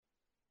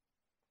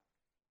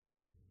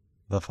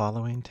The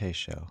following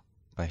Teisho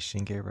by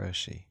Shinge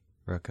Roshi,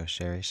 Roko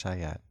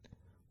Chayat,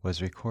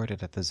 was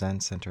recorded at the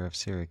Zen Center of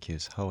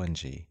Syracuse,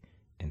 Hoen-Ji,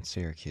 in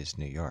Syracuse,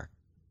 New York.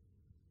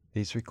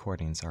 These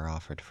recordings are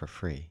offered for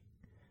free.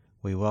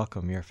 We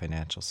welcome your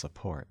financial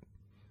support.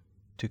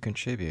 To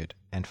contribute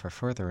and for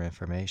further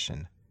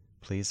information,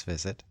 please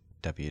visit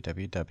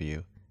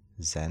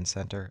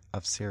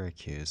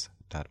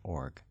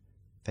www.zencenterofsyracuse.org.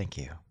 Thank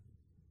you.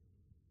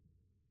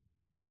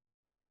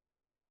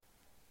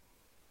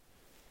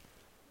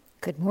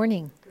 Good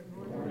morning. Good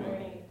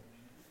morning.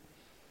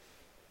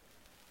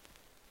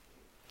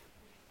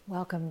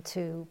 Welcome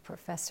to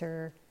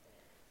Professor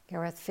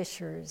Gareth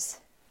Fisher's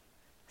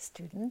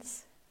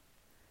students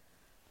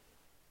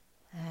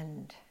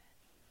and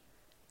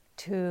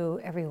to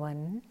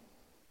everyone.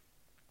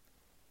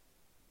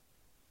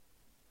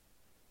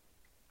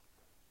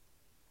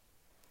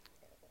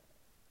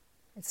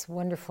 It's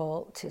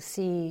wonderful to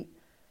see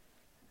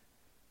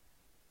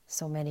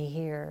so many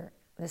here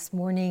this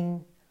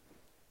morning,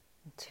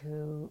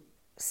 to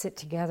sit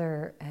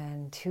together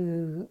and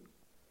to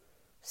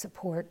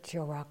support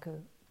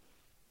Roko.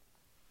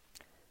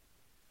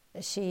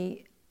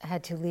 She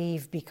had to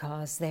leave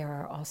because they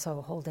are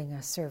also holding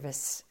a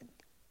service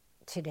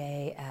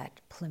today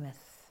at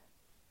Plymouth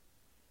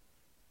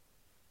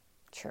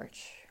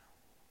Church.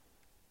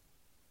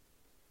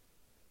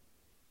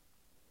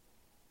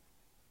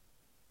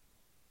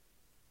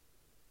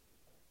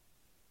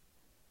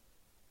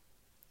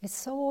 It's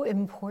so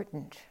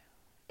important,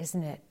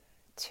 isn't it,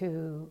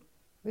 to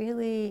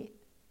really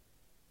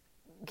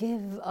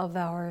give of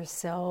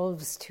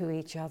ourselves to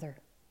each other,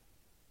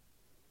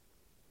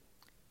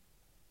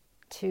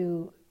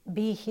 to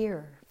be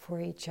here for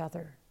each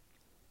other.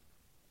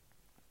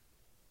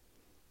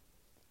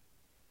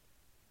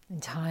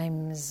 In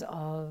times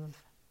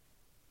of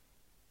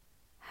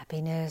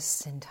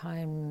happiness, in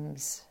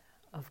times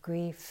of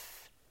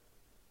grief,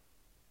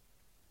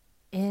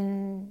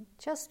 in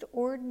just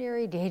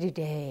ordinary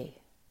day-to-day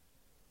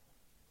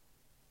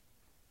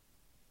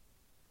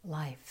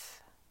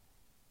life.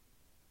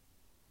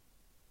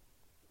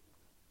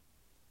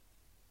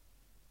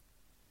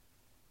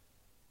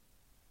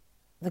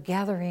 The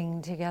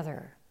gathering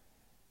together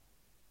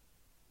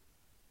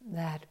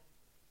that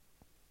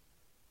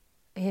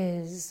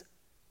is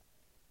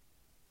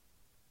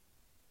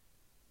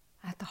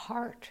at the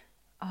heart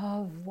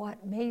of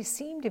what may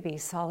seem to be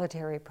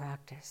solitary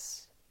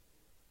practice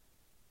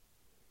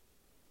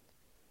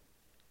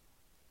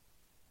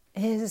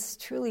is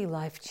truly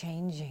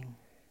life-changing.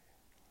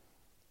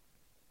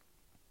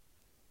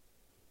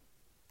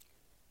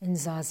 In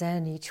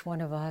Zazen, each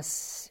one of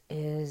us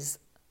is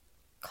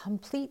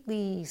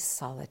completely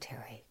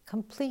solitary,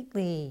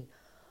 completely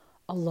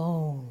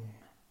alone,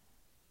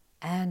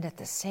 and at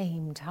the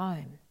same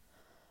time,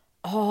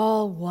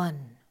 all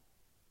one.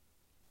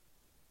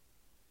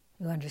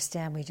 You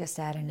understand, we just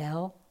add an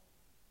L.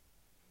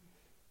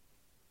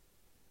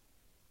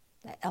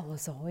 The L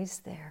is always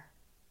there.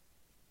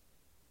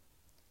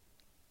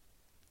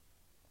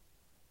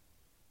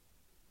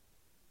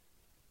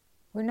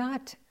 We're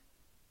not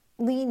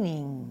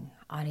leaning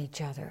on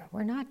each other.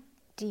 We're not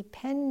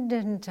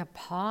dependent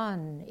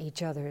upon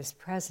each other's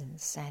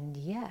presence, and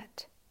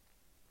yet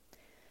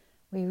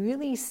we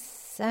really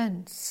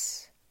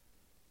sense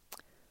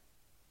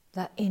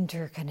the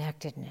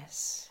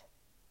interconnectedness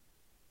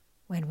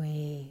when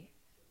we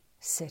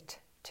sit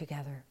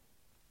together.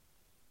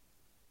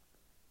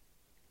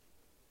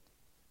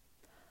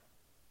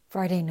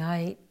 Friday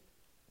night,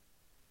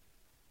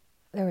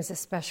 there was a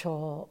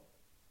special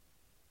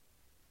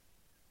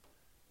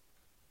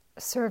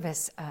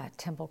service at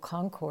Temple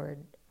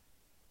Concord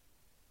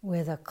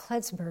with a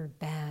klezmer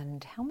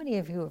band. How many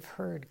of you have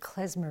heard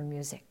klezmer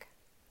music?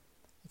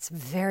 It's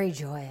very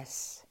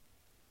joyous.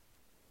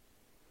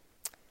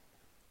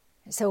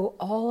 So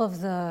all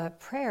of the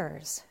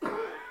prayers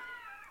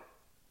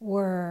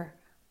were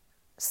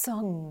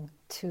sung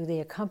to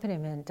the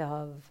accompaniment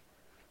of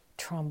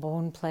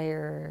trombone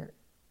player,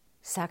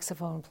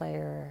 saxophone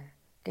player,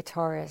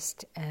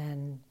 guitarist,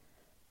 and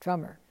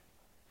drummer.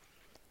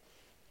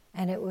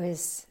 And it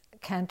was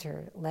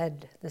Cantor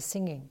led the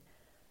singing.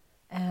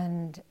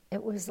 And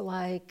it was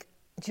like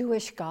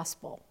Jewish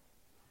gospel.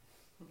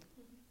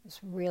 It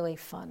was really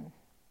fun.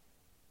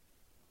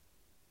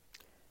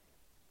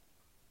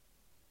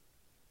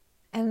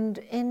 And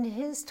in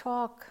his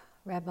talk,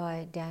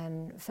 Rabbi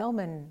Dan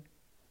Feldman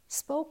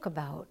spoke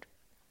about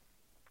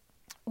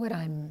what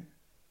I'm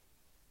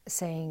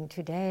saying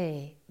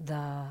today,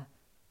 the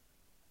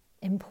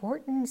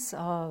importance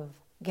of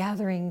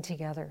gathering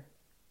together,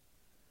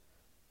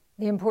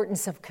 the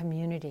importance of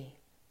community.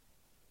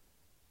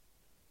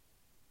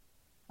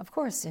 Of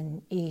course,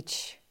 in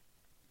each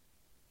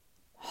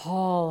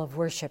hall of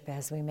worship,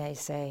 as we may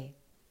say,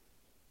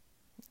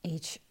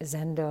 each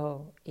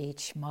zendo,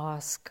 each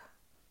mosque,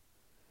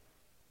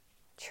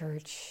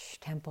 church,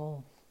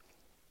 temple,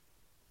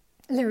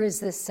 there is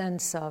this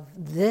sense of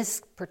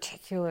this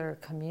particular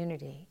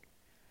community,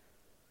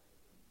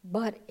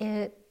 but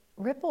it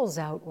ripples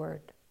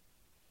outward.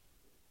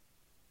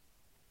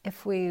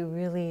 if we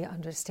really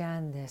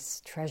understand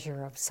this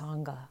treasure of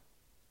Sangha,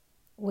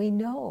 we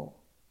know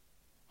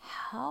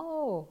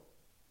how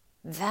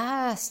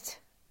vast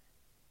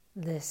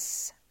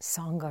this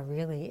Sangha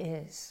really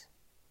is,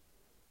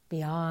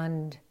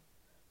 beyond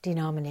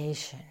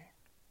denomination,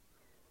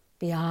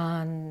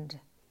 beyond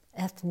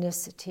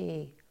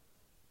ethnicity,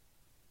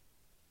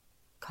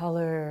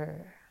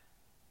 color,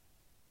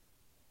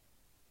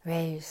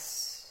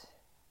 race,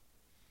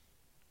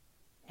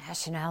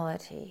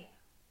 nationality,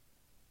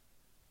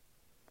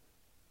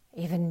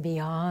 even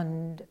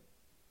beyond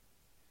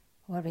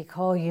what we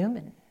call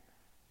human,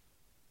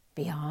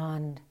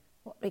 beyond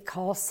what we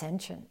call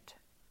sentient.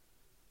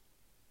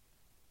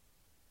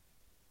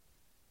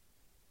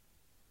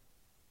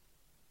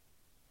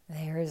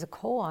 There is a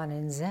koan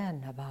in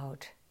Zen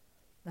about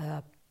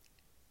the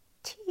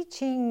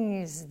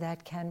teachings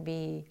that can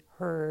be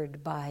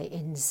heard by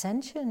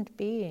insentient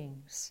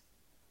beings.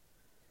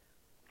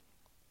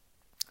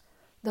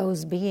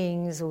 Those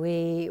beings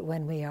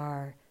when we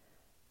are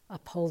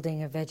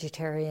upholding a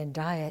vegetarian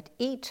diet,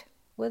 eat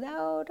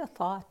without a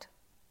thought.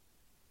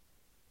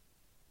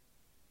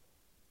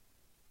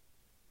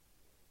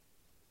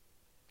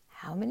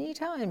 How many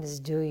times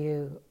do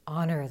you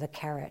honor the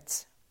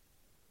carrots?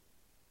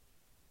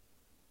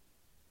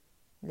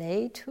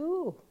 They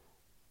too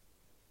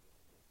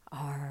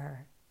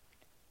are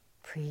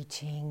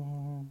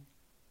preaching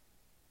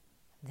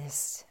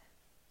this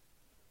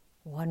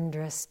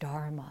wondrous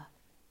Dharma.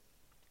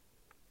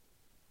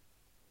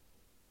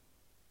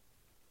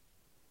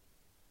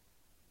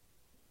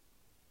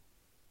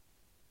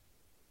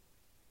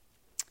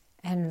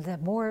 And the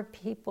more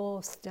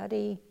people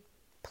study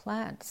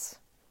plants,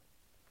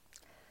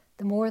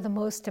 the more the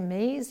most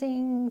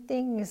amazing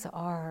things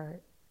are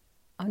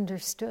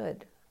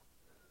understood.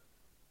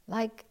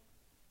 Like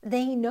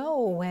they know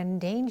when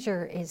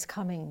danger is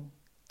coming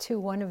to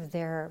one of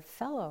their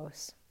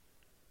fellows,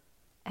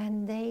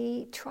 and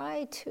they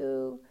try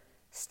to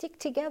stick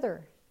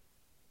together.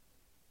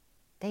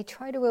 They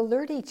try to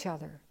alert each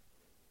other.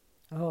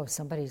 Oh,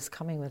 somebody's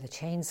coming with a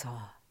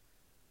chainsaw.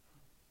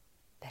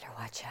 Better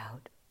watch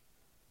out.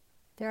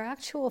 There are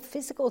actual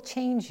physical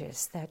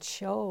changes that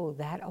show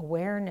that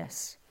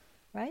awareness,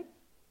 right?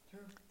 Sure.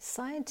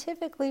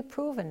 Scientifically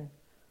proven,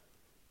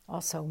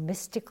 also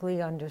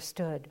mystically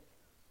understood.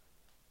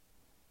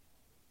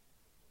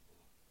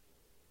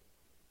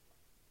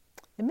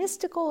 The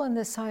mystical and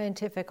the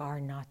scientific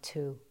are not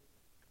two.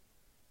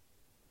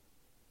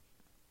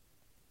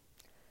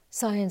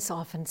 Science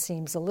often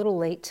seems a little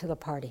late to the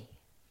party,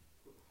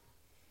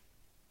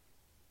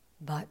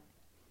 but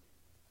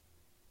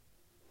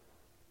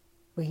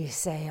we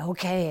say,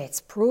 okay, it's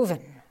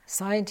proven.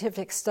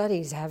 Scientific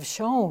studies have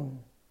shown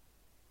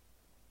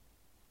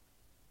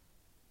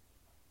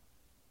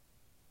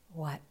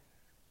what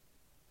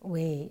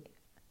we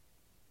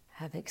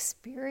have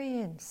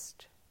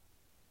experienced.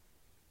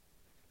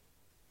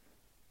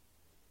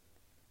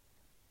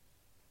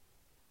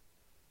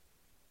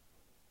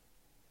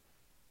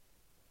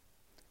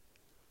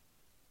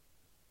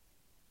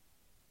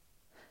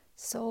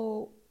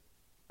 So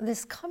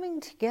this coming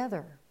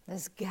together,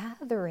 this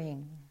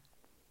gathering,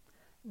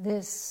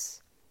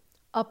 this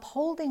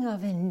upholding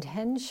of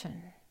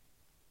intention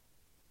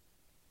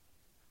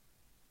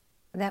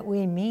that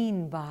we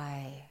mean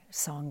by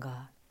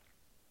Sangha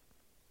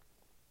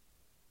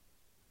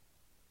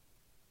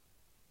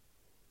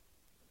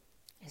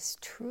is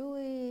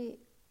truly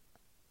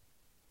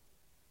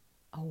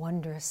a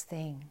wondrous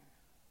thing.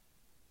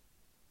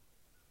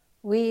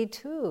 We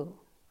too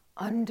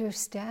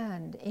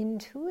understand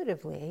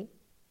intuitively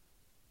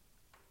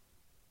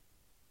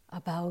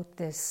about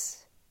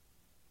this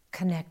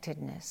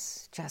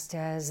connectedness, just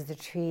as the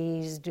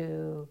trees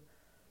do,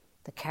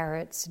 the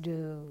carrots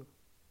do,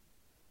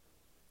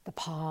 the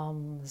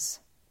palms.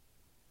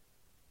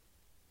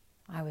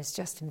 I was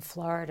just in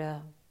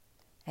Florida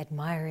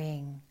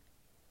admiring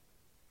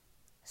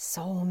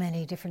so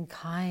many different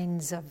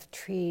kinds of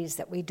trees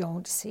that we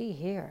don't see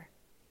here.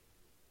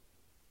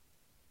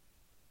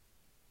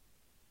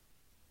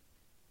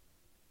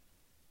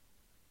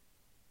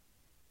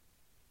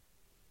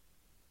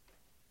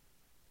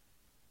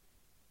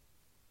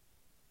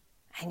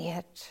 And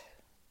yet,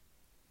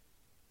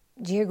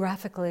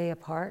 geographically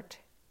apart,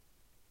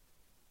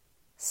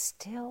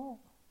 still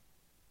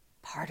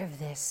part of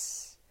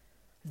this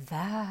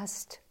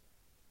vast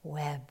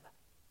web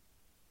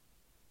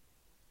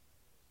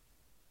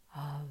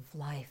of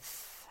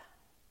life.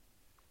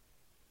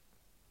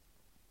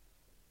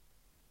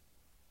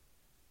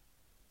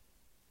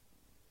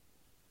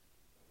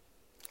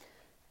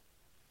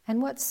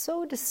 And what's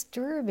so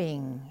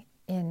disturbing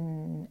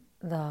in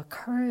the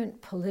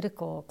current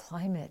political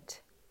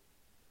climate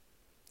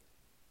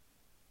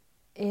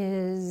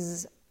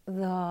is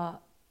the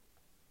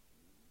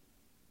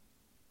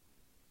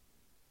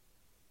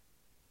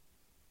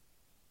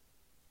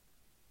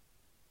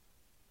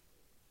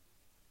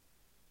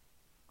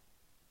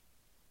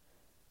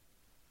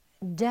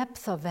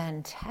depth of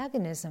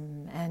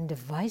antagonism and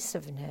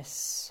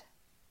divisiveness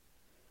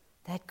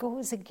that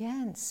goes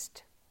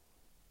against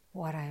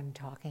what I'm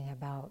talking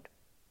about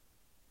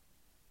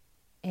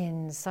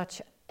in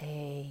such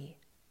a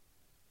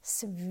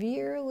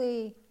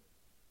severely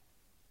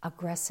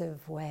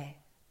aggressive way,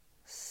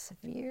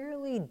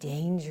 severely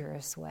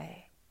dangerous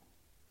way.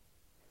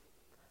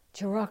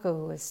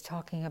 Roko was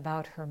talking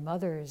about her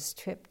mother's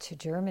trip to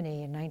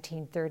Germany in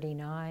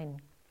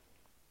 1939,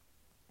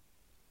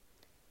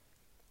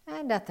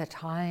 and at the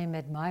time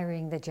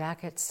admiring the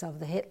jackets of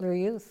the Hitler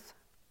Youth.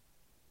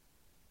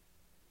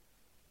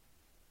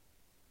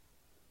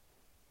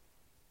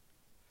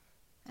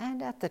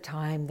 And at the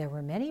time there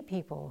were many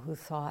people who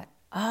thought,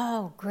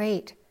 oh,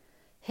 great,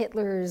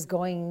 Hitler is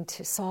going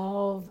to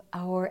solve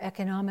our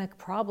economic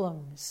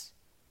problems.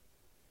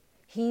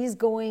 He's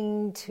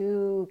going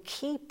to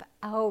keep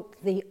out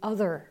the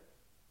other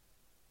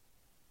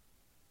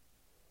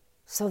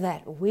so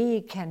that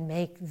we can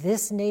make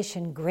this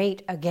nation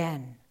great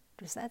again.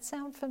 Does that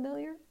sound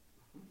familiar?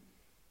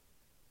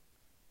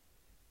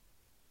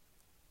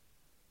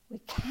 We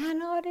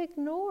cannot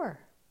ignore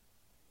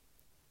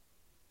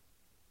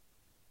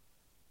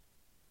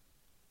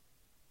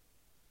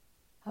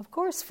of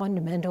course,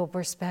 fundamental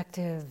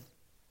perspective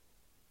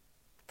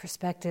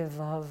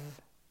of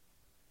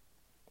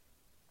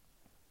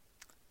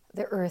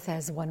the Earth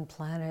as one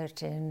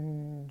planet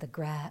in the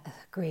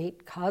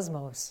great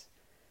cosmos.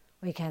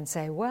 We can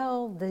say,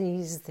 well,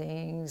 these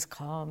things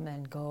come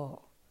and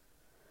go.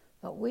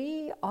 But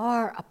we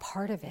are a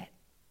part of it.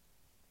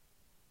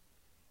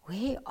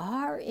 We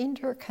are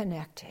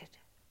interconnected.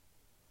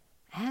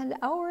 And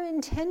our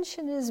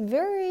intention is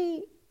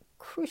very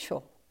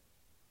crucial.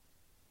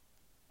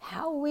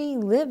 How we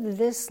live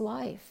this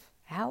life,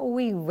 how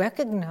we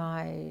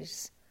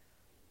recognize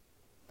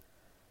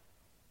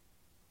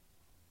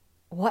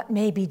what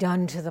may be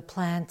done to the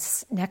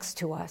plants next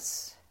to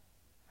us,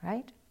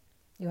 right?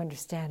 You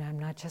understand, I'm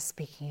not just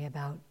speaking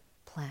about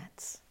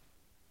plants.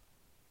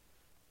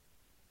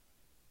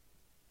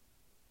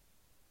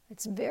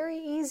 It's very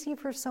easy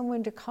for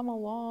someone to come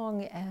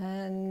along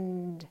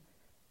and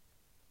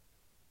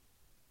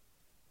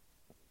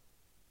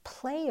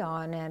play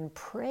on and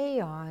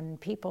prey on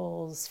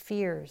people's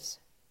fears.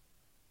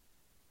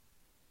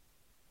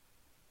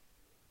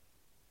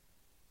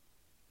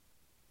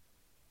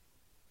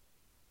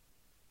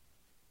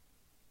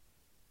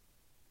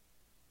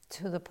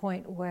 To the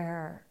point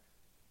where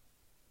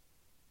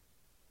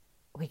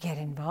we get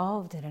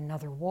involved in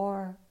another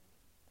war,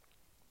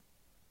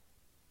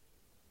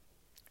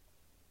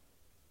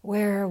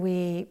 where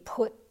we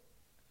put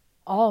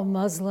all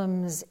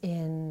Muslims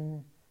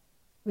in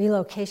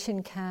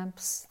relocation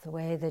camps, the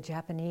way the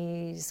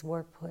Japanese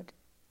were put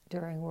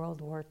during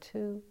World War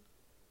II,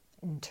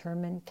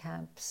 internment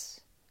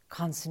camps,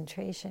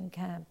 concentration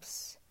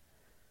camps.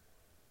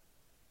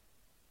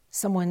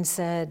 Someone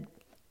said,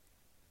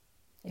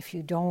 if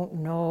you don't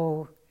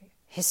know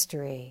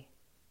history,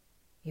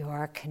 you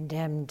are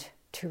condemned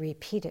to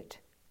repeat it.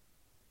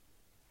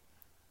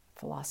 A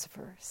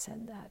philosopher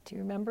said that. Do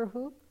you remember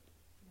who?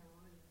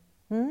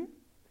 No.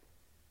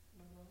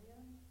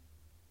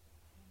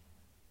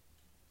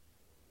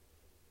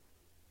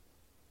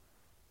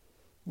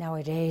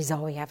 Nowadays,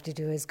 all we have to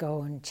do is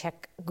go and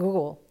check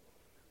Google.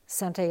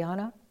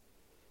 Santayana?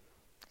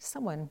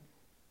 Someone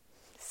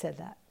said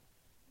that.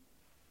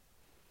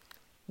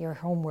 Your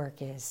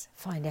homework is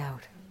find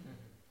out.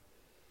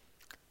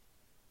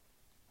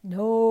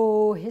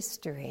 Know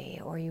history,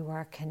 or you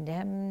are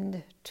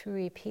condemned to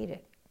repeat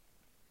it.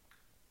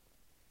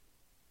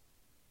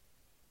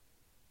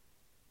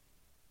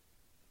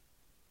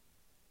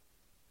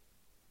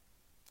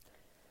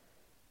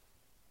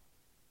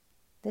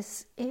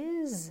 This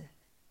is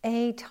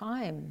a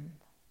time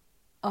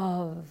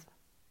of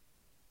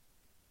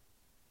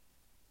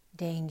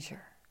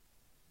danger.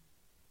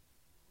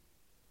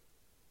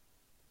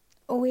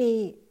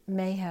 We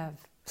may have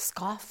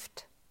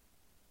scoffed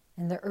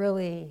in the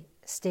early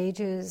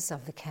stages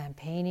of the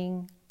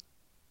campaigning.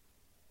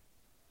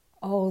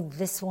 Oh,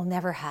 this will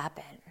never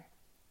happen.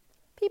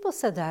 People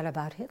said that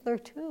about Hitler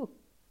too.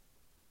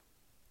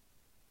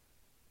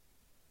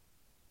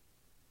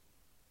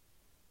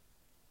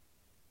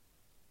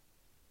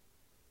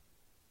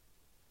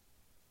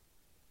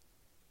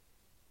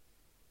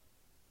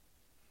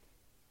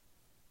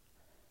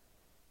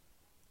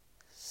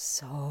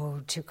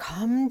 So to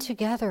come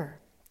together,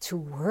 to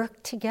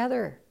work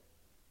together,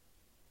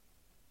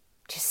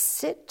 to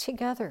sit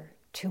together,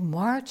 to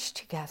march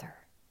together,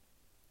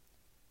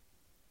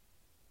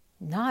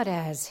 not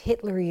as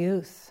Hitler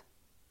Youth,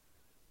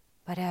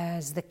 but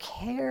as the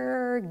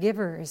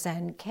caregivers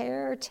and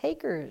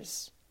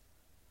caretakers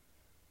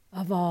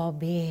of all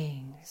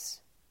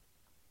beings.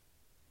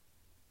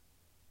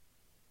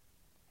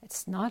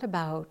 It's not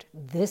about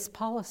this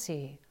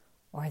policy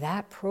or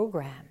that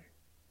program.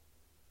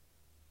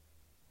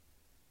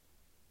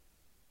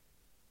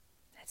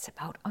 It's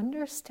about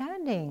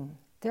understanding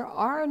there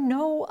are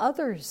no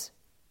others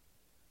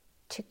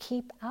to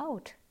keep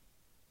out.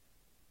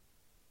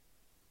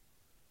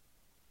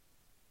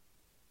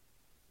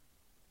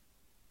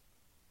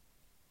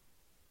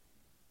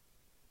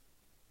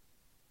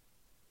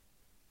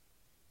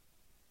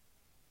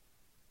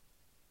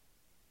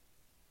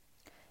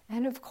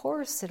 And of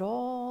course, it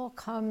all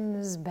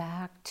comes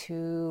back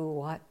to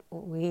what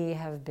we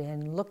have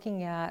been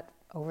looking at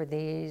over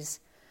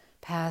these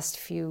past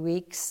few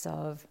weeks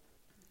of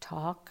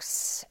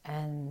talks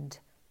and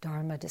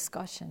Dharma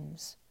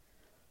discussions.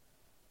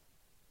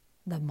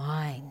 The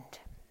mind.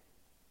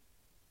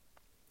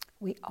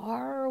 We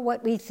are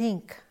what we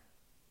think,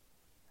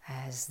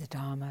 as the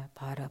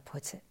Dhammapada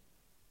puts it.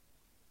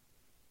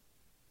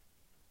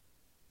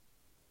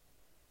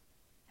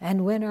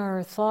 And when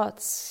our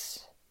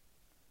thoughts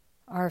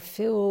are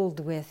filled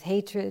with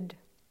hatred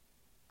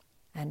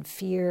and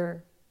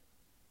fear,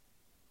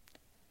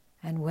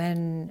 and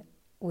when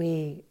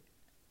we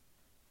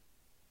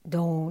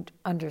don't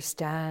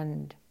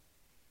understand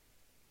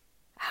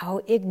how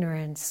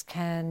ignorance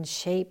can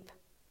shape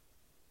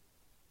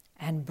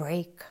and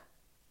break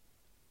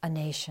a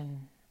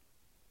nation,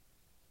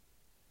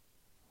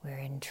 we're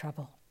in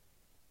trouble.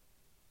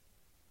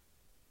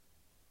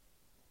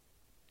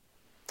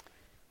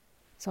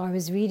 So I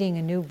was reading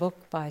a new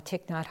book by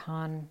Thich Nhat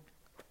Hanh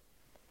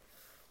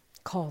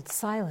called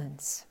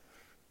Silence.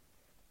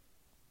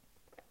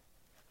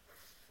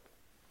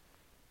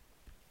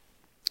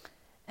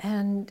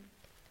 And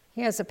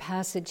he has a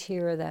passage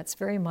here that's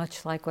very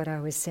much like what I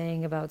was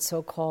saying about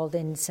so-called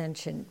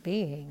insentient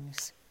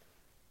beings.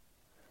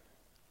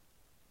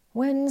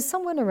 When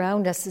someone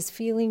around us is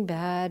feeling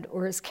bad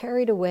or is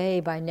carried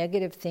away by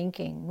negative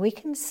thinking, we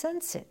can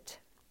sense it.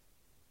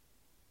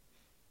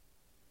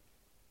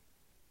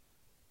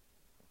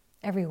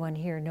 Everyone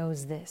here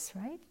knows this,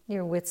 right?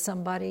 You're with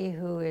somebody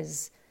who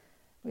is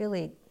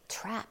really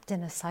trapped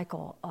in a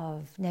cycle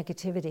of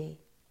negativity,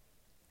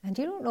 and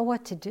you don't know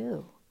what to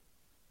do.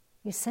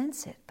 You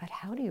sense it, but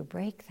how do you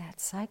break that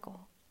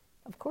cycle?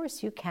 Of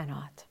course, you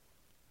cannot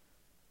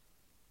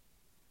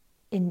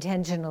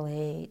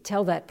intentionally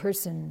tell that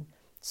person,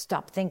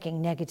 stop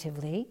thinking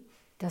negatively.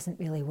 Doesn't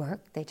really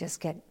work. They just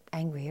get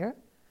angrier.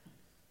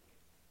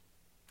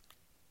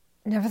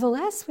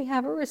 Nevertheless, we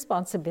have a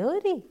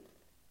responsibility.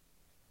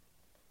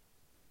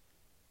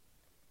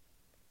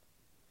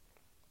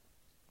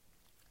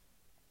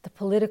 The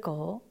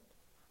political,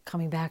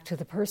 coming back to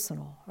the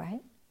personal,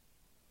 right?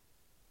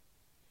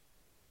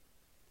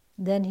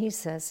 Then he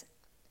says,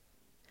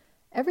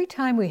 every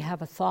time we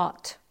have a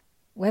thought,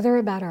 whether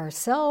about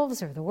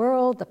ourselves or the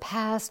world, the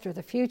past or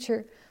the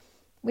future,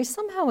 we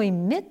somehow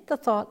emit the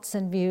thoughts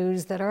and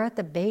views that are at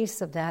the base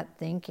of that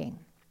thinking.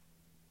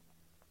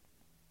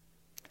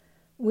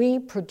 We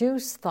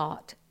produce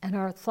thought, and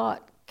our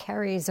thought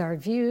carries our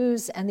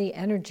views and the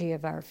energy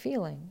of our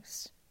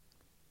feelings.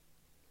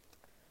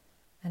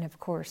 And of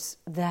course,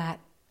 that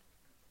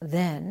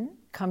then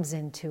comes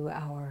into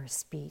our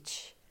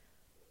speech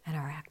and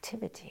our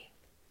activity,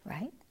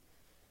 right?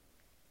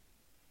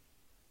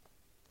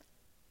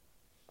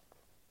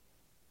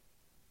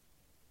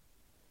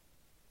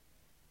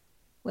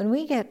 When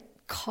we get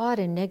caught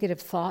in negative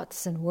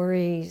thoughts and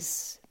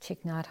worries,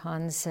 Thich Nhat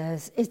Hanh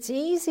says, it's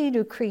easy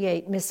to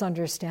create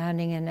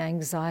misunderstanding and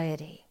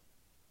anxiety.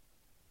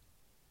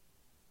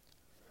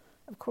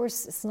 Of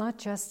course, it's not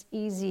just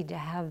easy to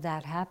have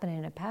that happen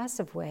in a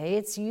passive way.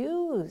 It's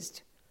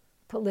used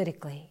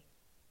politically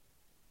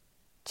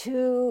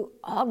to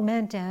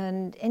augment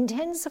and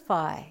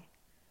intensify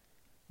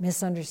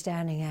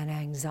misunderstanding and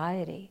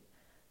anxiety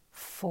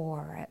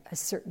for a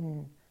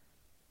certain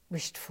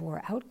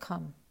wished-for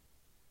outcome.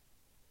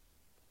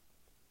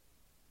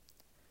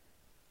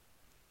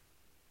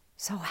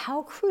 So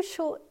how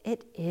crucial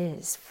it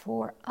is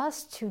for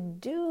us to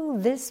do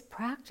this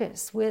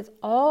practice with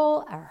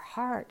all our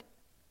heart,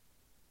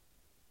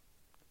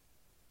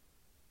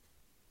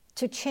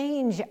 to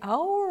change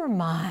our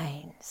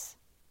minds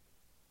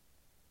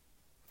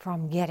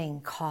from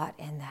getting caught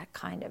in that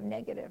kind of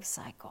negative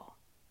cycle.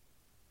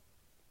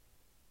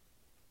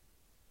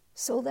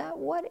 So that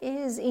what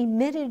is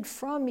emitted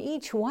from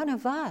each one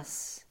of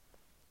us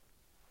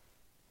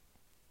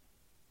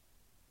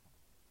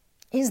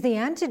is the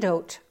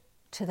antidote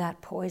to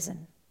that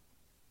poison.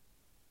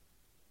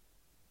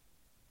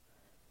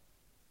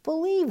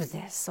 Believe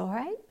this, all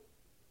right?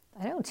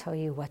 I don't tell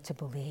you what to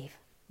believe.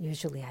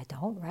 Usually I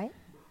don't, right?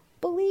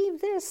 Believe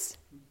this.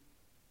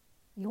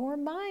 Your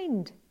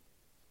mind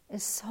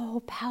is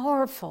so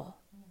powerful.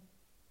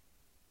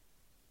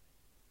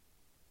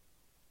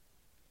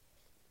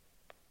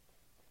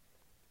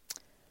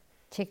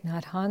 Thich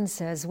Nhat Hanh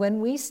says,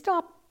 when we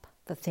stop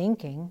the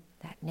thinking,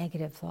 that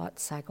negative thought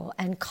cycle,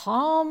 and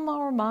calm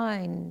our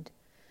mind,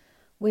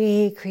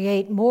 we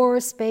create more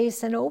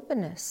space and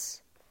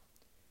openness.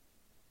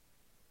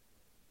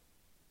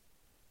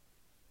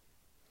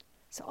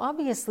 So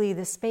obviously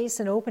the space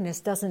and openness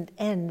doesn't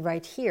end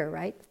right here,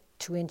 right?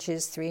 2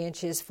 inches, 3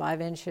 inches,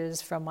 5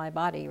 inches from my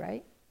body,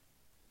 right?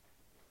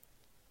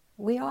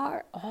 We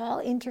are all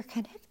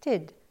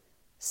interconnected.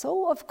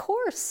 So of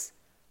course,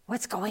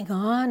 what's going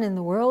on in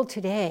the world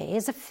today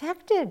is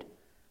affected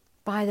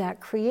by that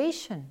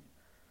creation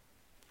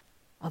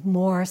of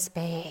more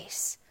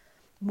space,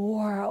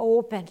 more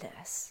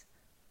openness,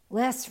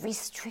 less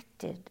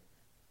restricted,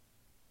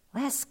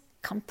 less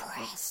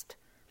compressed,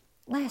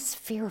 less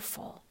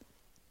fearful.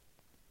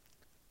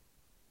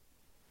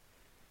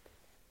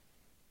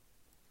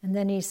 And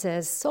then he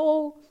says,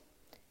 so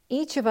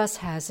each of us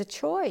has a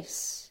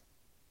choice.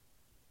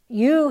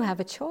 You have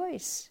a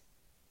choice.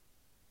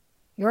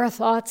 Your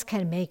thoughts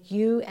can make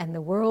you and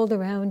the world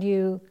around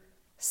you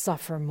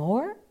suffer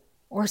more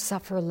or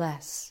suffer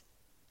less.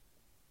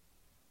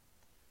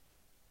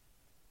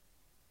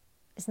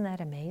 Isn't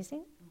that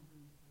amazing?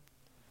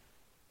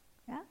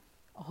 Yeah.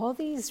 All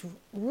these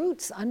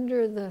roots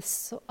under the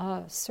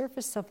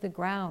surface of the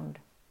ground,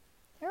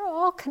 they're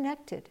all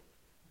connected.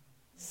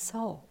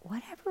 So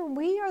whatever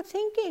we are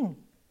thinking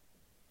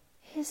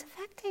is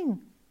affecting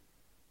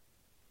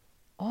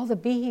all the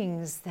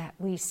beings that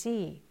we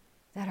see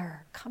that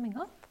are coming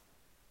up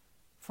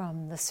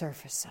from the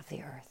surface of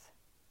the earth.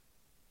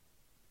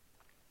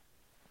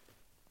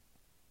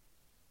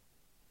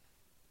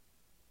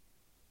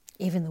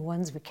 Even the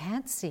ones we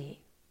can't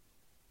see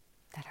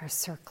that are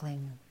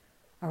circling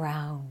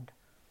around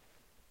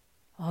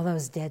all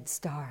those dead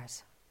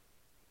stars.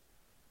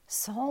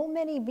 So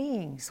many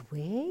beings,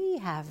 we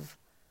have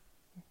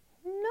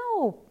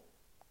no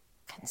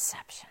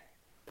conception.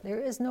 There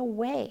is no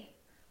way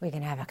we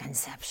can have a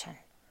conception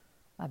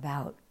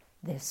about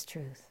this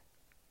truth.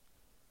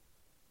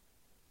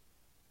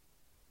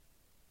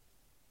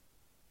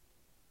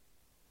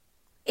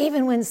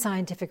 Even when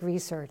scientific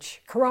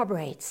research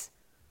corroborates,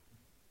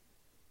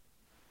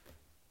 it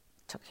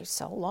took you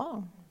so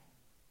long.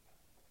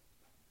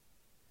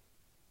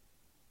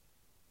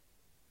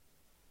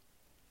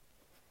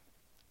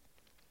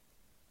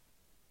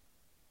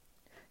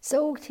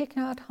 So Thich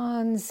Nhat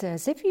Hanh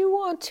says, if you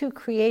want to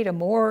create a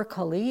more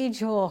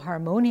collegial,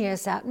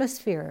 harmonious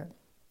atmosphere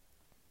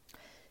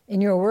in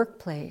your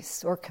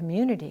workplace or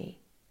community,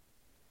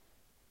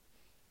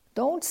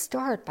 don't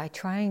start by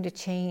trying to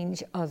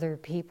change other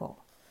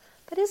people.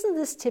 But isn't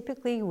this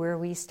typically where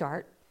we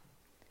start?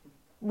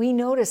 We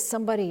notice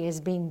somebody is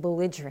being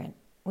belligerent.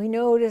 We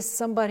notice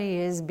somebody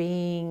is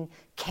being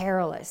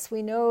careless.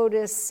 We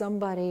notice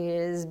somebody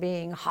is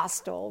being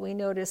hostile. We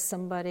notice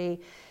somebody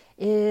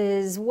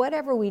is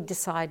whatever we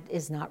decide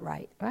is not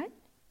right, right?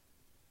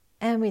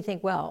 And we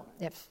think, well,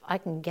 if I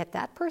can get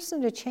that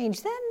person to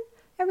change, then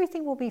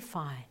everything will be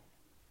fine.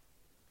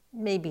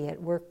 Maybe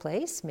at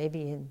workplace,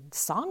 maybe in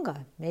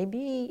Sangha,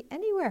 maybe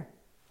anywhere.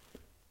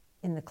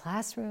 In the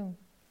classroom,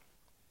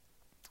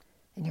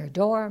 in your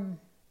dorm.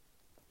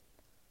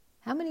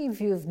 How many of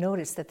you have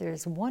noticed that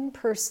there's one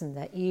person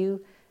that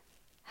you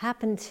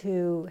happen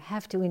to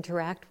have to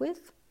interact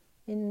with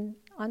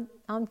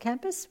on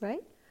campus,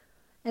 right?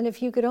 And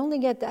if you could only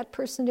get that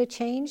person to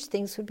change,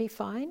 things would be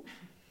fine.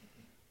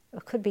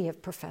 It could be a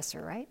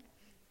professor, right?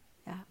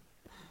 Yeah.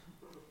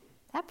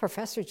 That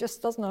professor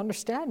just doesn't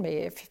understand me.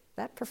 If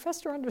that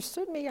professor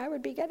understood me, I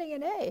would be getting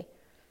an A.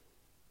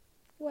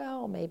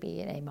 Well,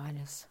 maybe an A-.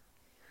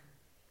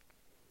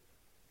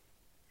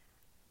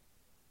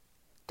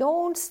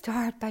 Don't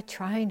start by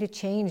trying to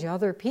change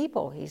other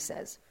people, he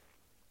says.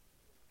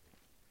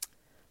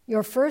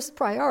 Your first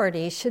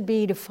priority should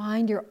be to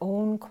find your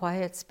own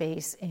quiet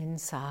space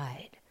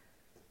inside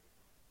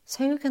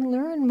so you can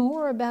learn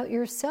more about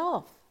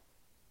yourself.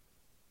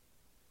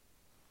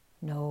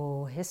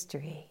 Know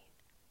history,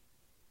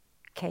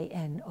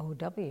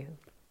 K-N-O-W,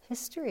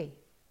 history,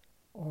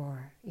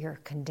 or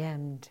you're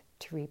condemned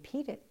to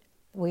repeat it.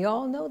 We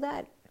all know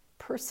that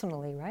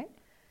personally, right?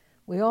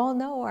 We all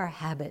know our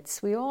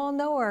habits. We all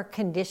know our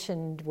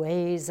conditioned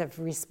ways of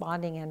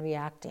responding and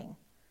reacting.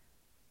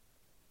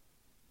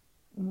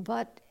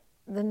 But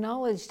the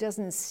knowledge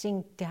doesn't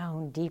sink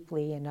down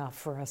deeply enough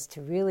for us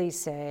to really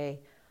say,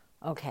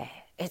 okay,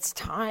 it's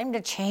time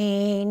to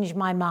change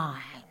my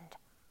mind.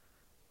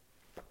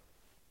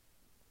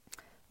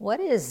 What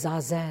is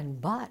Zazen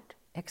but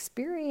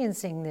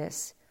experiencing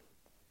this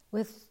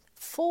with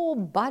full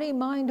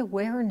body-mind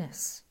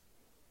awareness?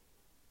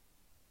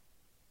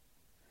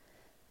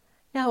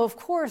 Now, of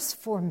course,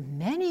 for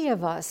many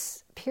of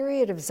us, a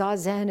period of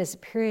Zazen is a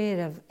period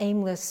of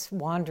aimless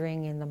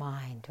wandering in the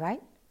mind,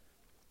 right?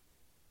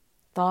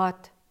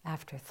 Thought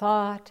after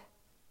thought,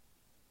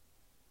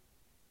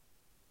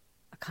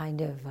 a kind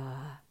of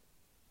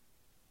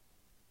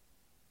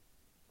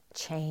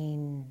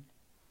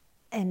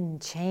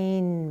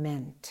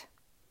enchainment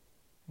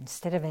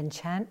instead of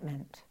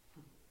enchantment.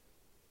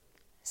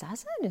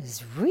 Zazen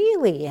is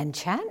really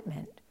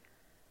enchantment.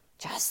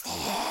 Just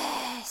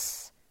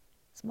this.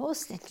 It's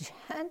most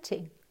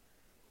enchanting.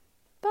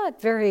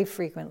 But very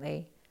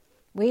frequently,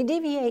 we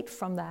deviate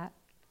from that.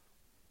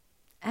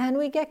 And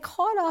we get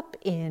caught up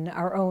in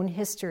our own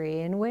history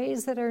in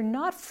ways that are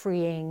not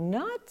freeing,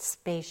 not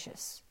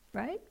spacious,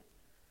 right?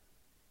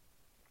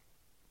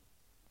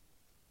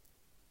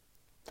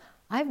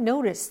 I've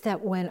noticed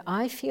that when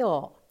I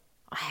feel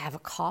I have a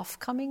cough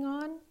coming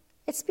on,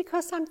 it's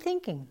because I'm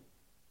thinking.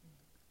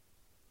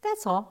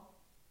 That's all.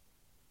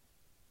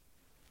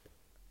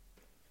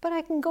 But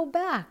I can go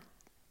back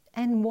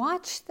and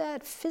watch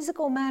that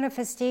physical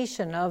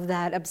manifestation of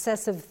that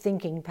obsessive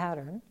thinking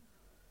pattern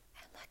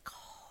and let go.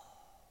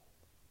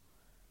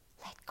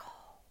 Let go.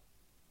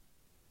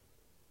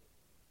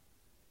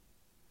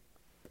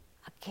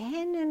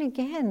 again and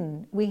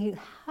again, we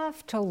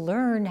have to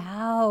learn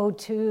how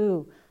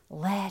to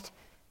let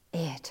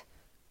it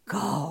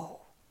go.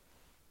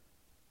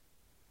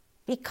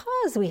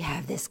 Because we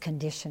have this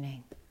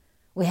conditioning,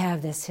 we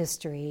have this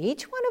history.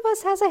 Each one of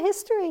us has a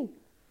history.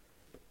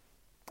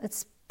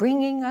 It's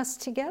bringing us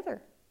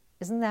together.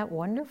 Isn't that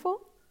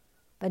wonderful?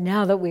 But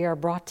now that we are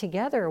brought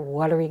together,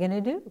 what are we going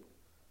to do?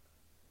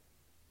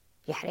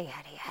 Yada,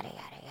 yada, yada,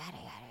 yada, yada,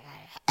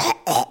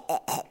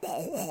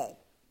 yada.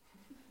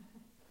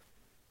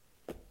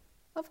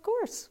 Of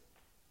course.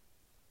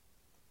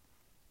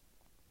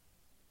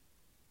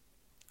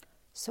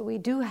 So we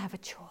do have a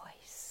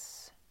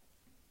choice.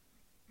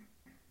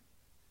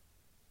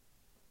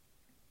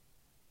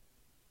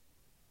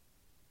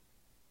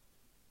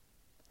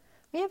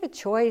 We have a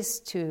choice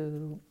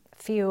to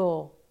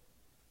feel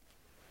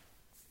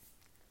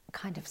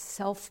kind of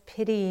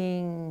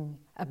self-pitying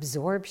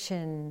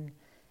absorption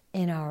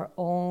in our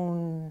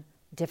own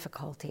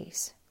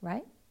difficulties,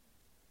 right?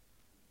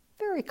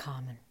 Very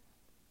common.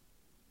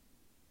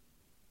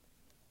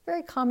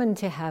 Very common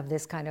to have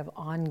this kind of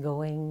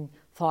ongoing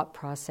thought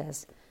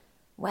process.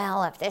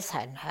 Well, if this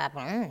hadn't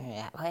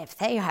happened, if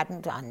they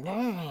hadn't done,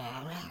 I'm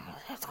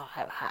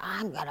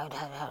gonna.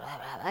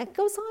 It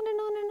goes on and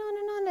on and on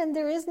and on, and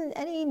there isn't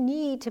any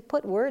need to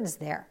put words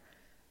there,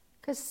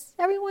 because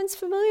everyone's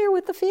familiar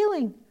with the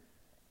feeling.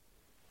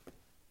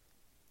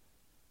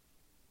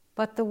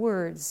 But the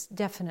words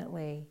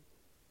definitely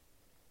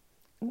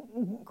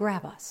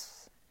grab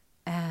us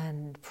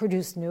and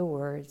produce new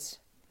words.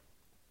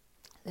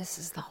 This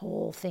is the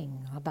whole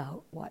thing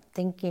about what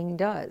thinking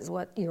does,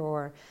 what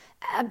your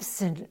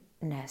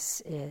absentness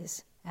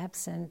is,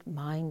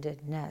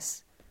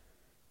 absent-mindedness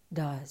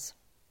does.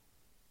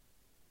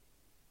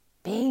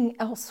 Being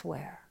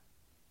elsewhere.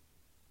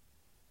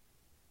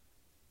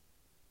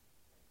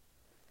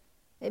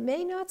 It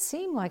may not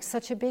seem like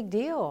such a big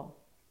deal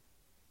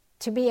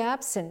to be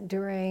absent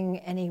during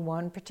any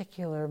one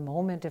particular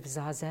moment of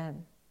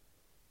zazen,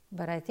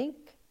 but I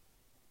think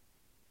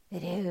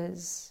it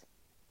is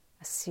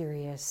a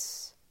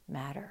serious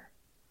matter,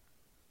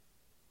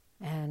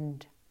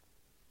 and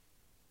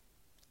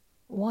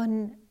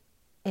one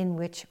in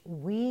which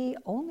we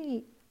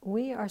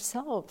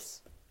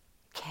ourselves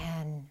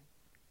can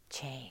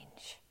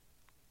change.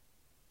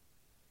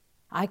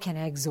 I can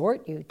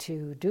exhort you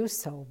to do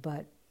so,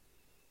 but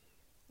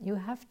you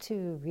have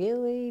to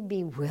really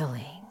be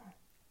willing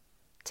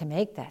to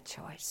make that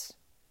choice.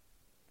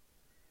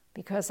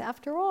 Because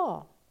after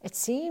all, it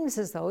seems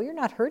as though you're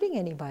not hurting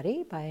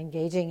anybody by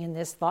engaging in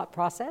this thought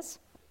process.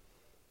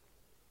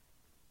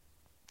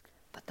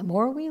 But the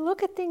more we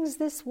look at things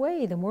this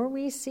way, the more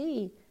we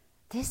see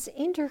this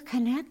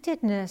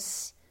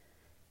interconnectedness.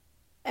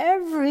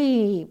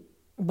 Every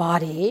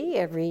body,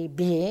 every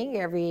being,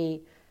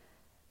 every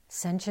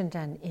sentient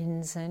and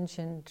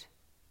insentient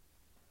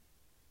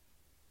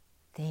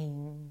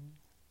thing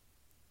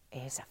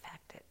is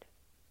affected.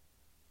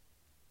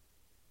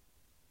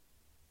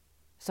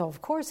 So,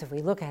 of course, if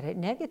we look at it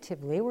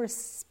negatively, we're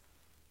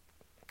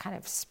kind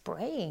of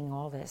spraying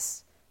all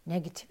this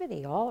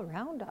negativity all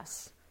around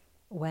us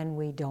when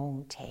we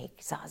don't take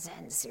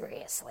zazen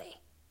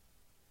seriously.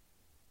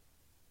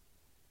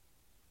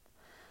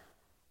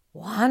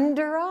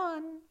 Wander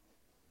on,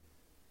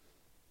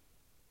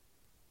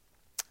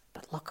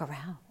 but look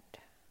around.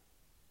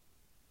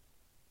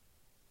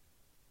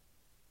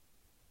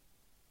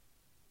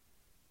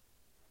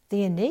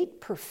 The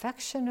innate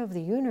perfection of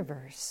the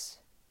universe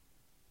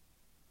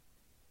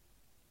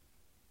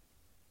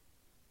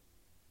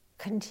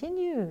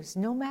continues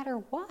no matter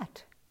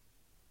what.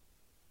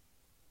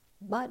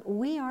 But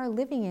we are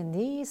living in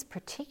these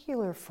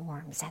particular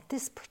forms at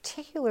this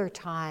particular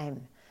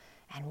time,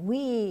 and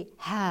we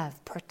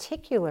have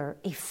particular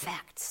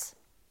effects.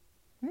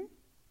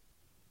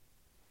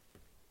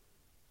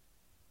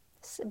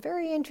 It's a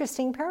very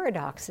interesting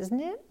paradox,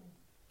 isn't it?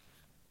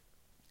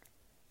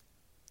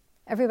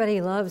 Everybody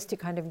loves to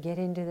kind of get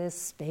into this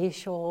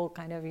spatial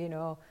kind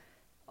of,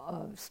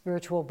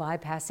 spiritual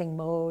bypassing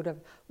mode of,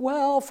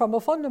 well, from a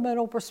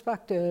fundamental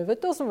perspective,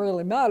 it doesn't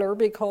really matter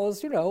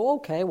because,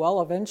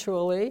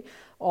 eventually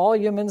all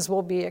humans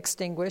will be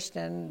extinguished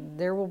and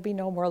there will be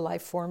no more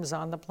life forms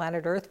on the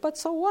planet Earth. But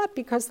so what?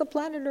 Because the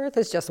planet Earth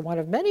is just one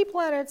of many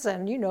planets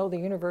and, the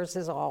universe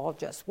is all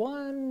just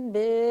one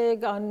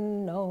big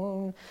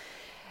unknown,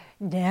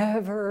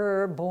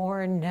 never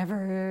born,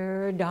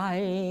 never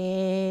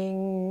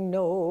dying,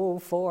 no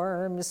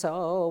form,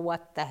 so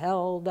what the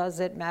hell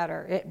does it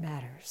matter? It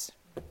matters.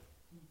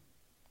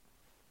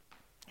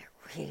 It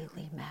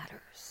really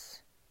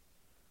matters.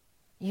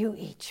 You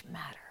each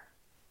matter.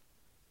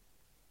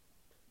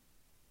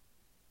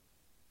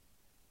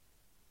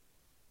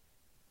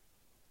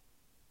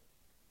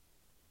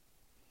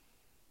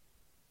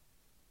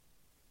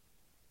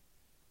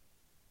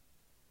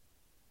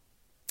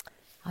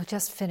 I'll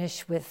just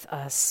finish with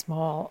a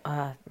small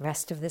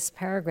rest of this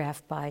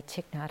paragraph by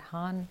Thich Nhat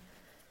Hanh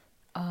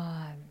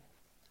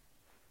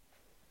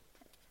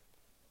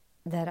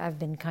that I've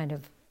been kind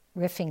of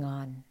riffing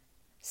on.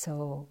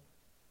 So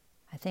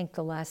I think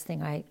the last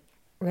thing I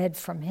read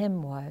from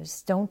him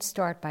was, don't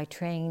start by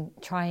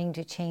trying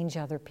to change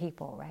other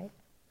people, right?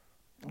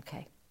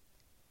 Okay,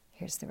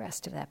 here's the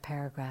rest of that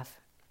paragraph.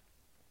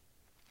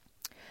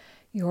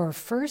 Your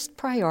first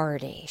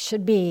priority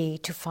should be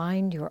to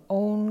find your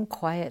own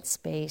quiet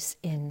space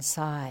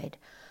inside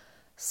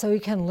so you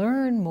can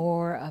learn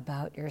more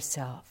about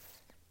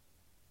yourself.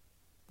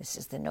 This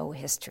is the no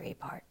history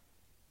part.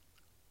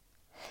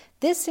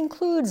 This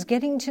includes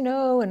getting to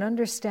know and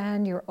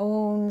understand your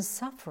own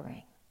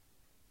suffering.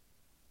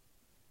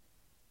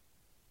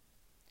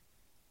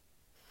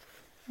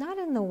 Not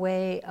in the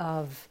way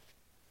of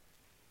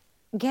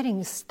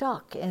getting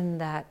stuck in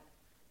that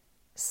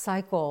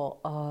cycle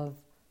of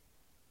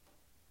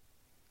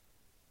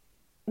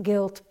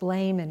guilt,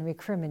 blame, and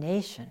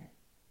recrimination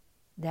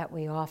that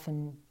we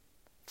often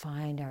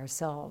find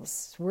ourselves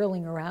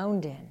swirling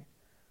around in,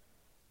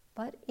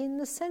 but in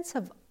the sense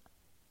of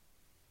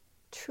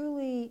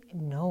truly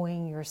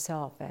knowing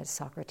yourself, as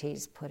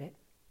Socrates put it.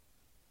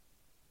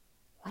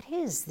 What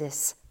is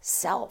this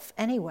self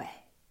anyway?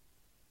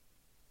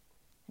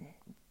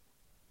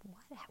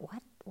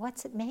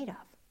 What's it made of?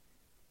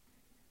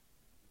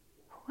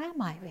 Who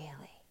am I really?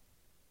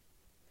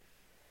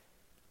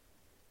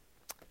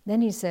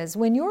 Then he says,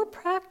 when your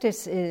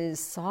practice is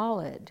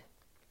solid,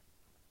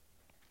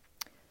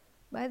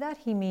 by that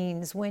he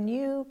means when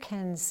you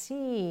can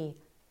see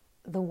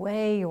the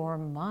way your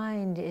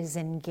mind is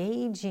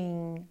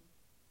engaging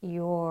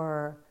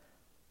your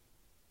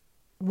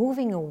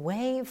moving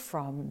away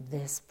from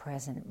this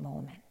present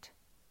moment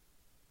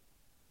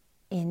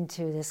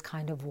into this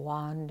kind of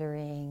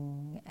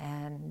wandering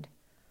and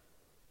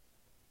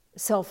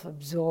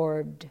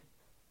self-absorbed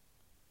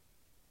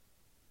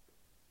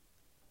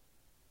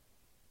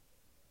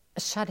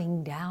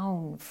shutting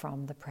down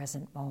from the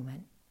present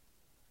moment.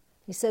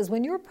 He says,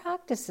 when your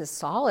practice is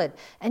solid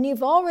and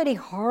you've already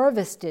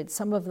harvested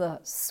some of the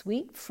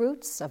sweet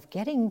fruits of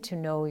getting to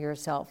know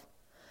yourself,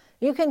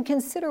 you can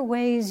consider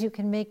ways you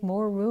can make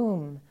more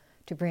room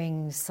to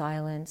bring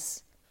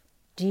silence,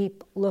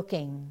 deep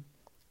looking,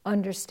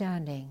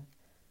 understanding,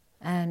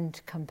 and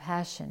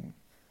compassion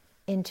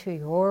into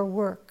your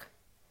work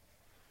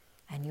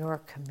and your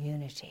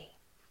community.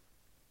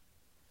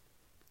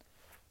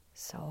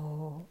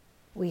 So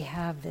we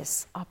have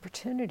this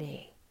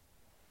opportunity.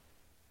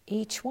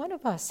 Each one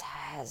of us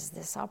has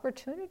this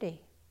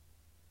opportunity.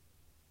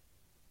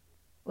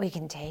 We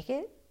can take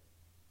it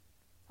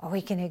or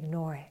we can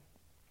ignore it.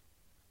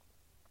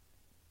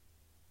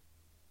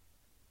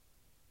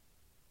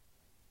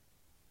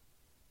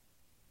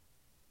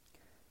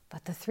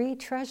 But the three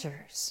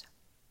treasures,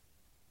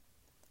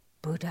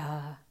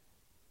 Buddha,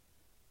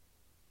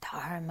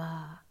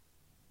 Dharma,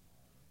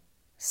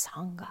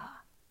 Sangha,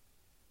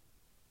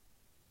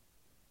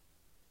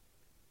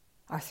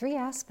 are three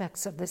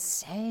aspects of the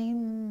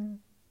same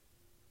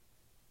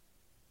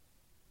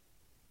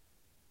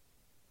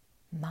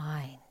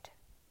mind.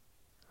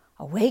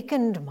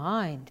 Awakened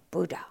mind,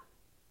 Buddha.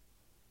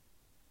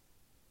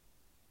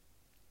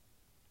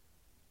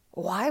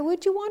 Why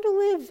would you want to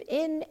live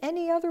in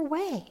any other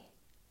way?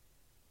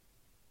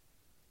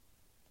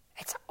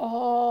 It's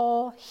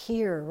all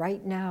here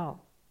right now.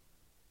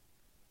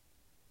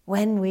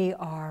 When we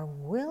are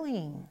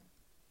willing,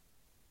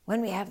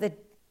 when we have the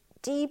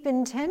deep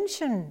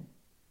intention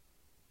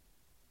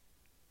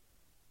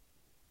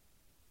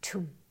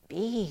to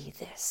be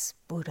this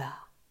Buddha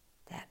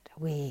that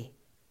we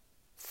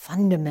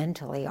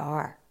fundamentally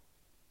are.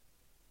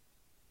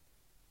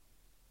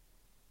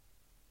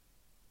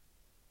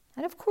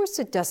 And of course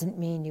it doesn't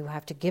mean you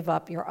have to give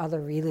up your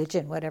other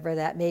religion, whatever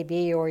that may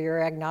be, or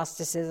your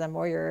agnosticism,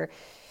 or your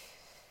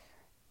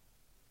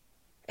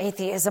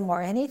atheism,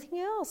 or anything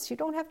else. You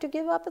don't have to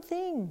give up a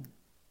thing.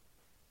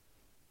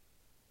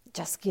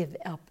 Just give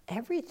up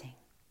everything.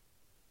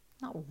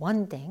 Not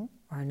one thing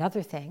or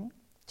another thing,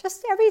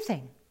 just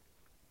everything.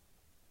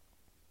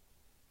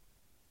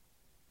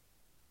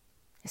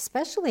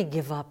 Especially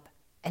give up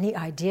any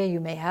idea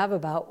you may have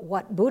about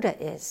what Buddha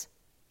is,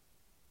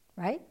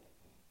 right?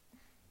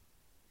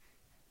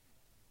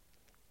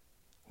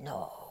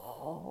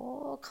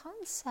 No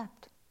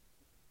concept.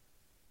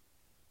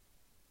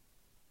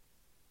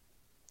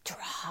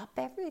 Drop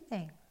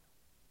everything.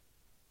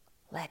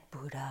 Let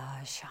Buddha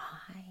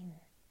shine.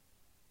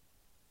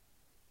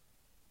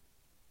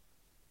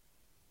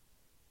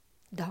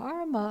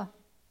 Dharma.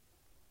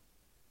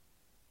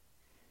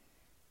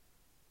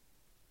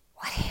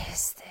 What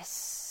is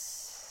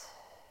this?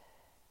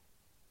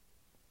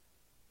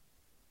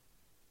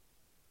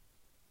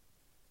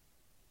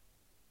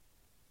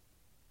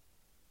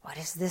 What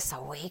is this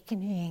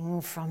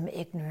awakening from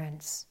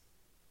ignorance?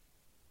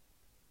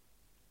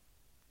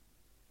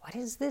 What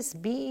is this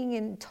being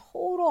in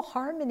total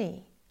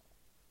harmony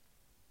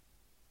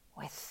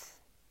with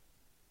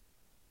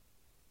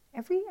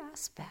every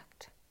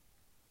aspect?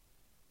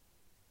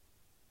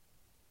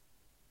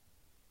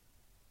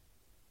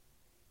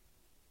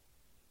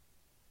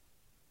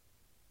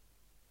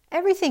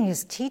 Everything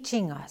is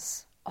teaching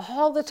us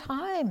all the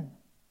time.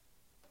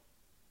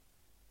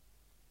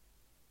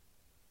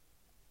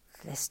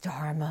 this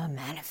Dharma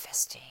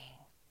manifesting.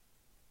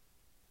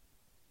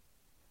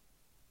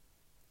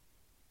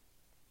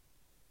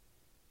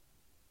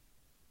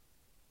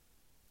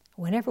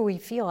 Whenever we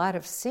feel out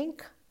of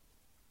sync,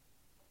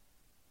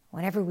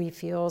 whenever we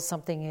feel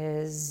something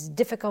is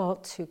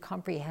difficult to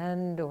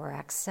comprehend or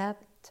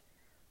accept,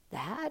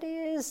 that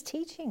is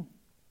teaching.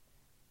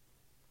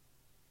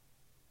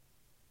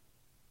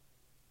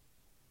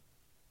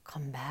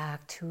 Come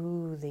back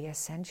to the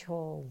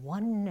essential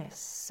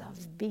oneness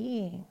of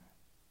being.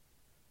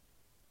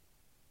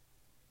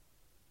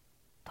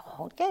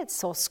 Don't get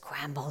so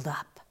scrambled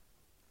up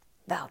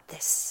about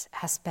this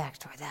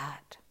aspect or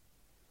that.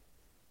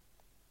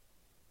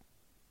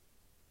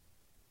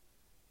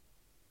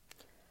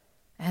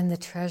 And the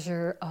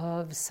treasure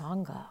of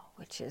Sangha,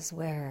 which is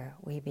where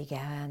we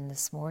began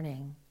this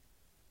morning,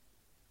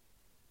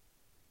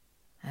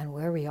 and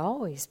where we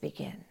always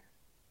begin,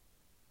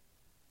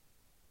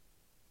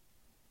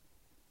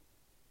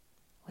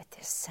 with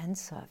this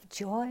sense of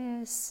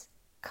joyous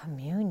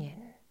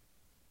communion,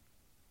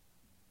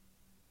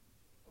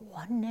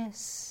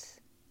 oneness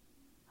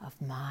of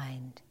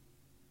mind,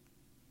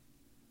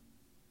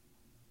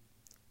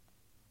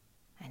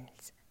 and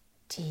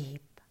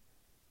deep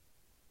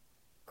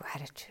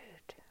gratitude.